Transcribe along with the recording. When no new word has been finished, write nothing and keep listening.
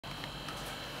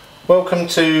Welcome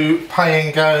to Pay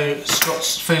and Go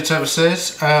Scott's Food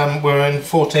Services. We're in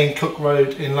 14 Cook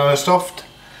Road in Lowestoft.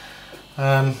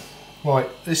 Right,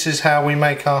 this is how we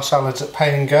make our salads at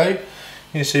Pay and Go. You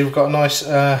can see we've got a nice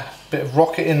bit of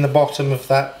rocket in the bottom of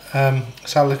that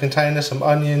salad container, some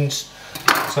onions,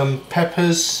 some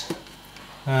peppers.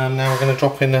 Now we're going to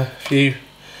drop in a few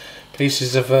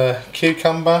pieces of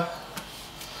cucumber,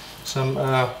 some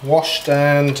washed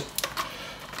and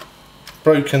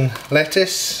broken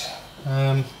lettuce,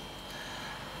 then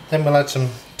we'll add some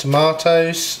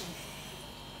tomatoes,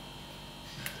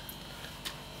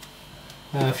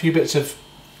 a few bits of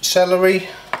celery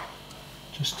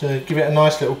just to give it a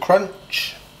nice little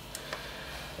crunch.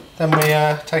 Then we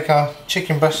take our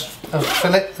chicken breast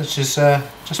fillet which has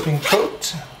just been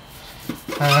cooked,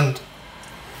 and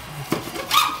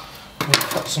we'll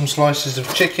cut some slices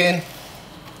of chicken,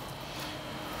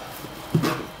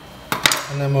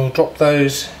 and then we'll drop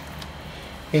those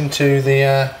into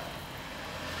the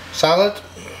salad.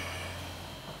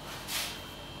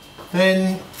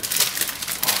 Then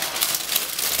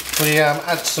we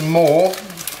add some more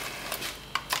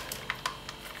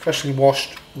freshly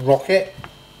washed rocket,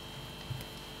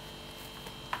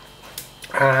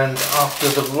 and after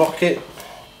the rocket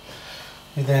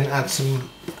we then add some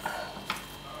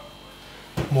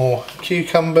more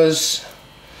cucumbers,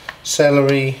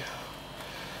 celery,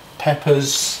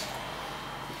 peppers,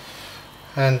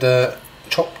 and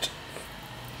chopped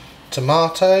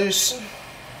tomatoes,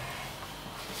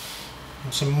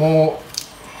 and some more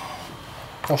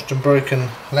washed and broken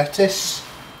lettuce.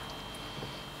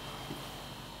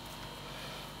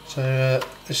 So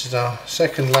this is our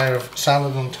second layer of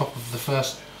salad on top of the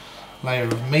first layer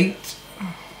of meat,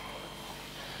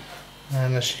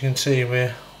 and as you can see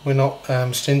we're not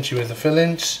stingy with the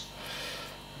fillings.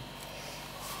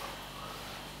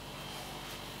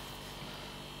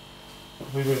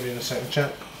 We'll be with you in a second,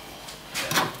 chap.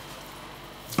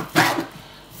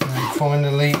 And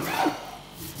finally,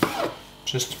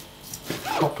 just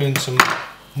pop in some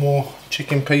more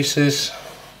chicken pieces,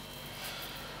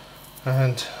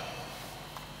 and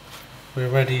we're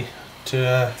ready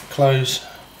to close,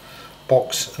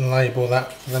 box and label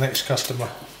that for the next customer.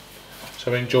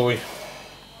 So enjoy.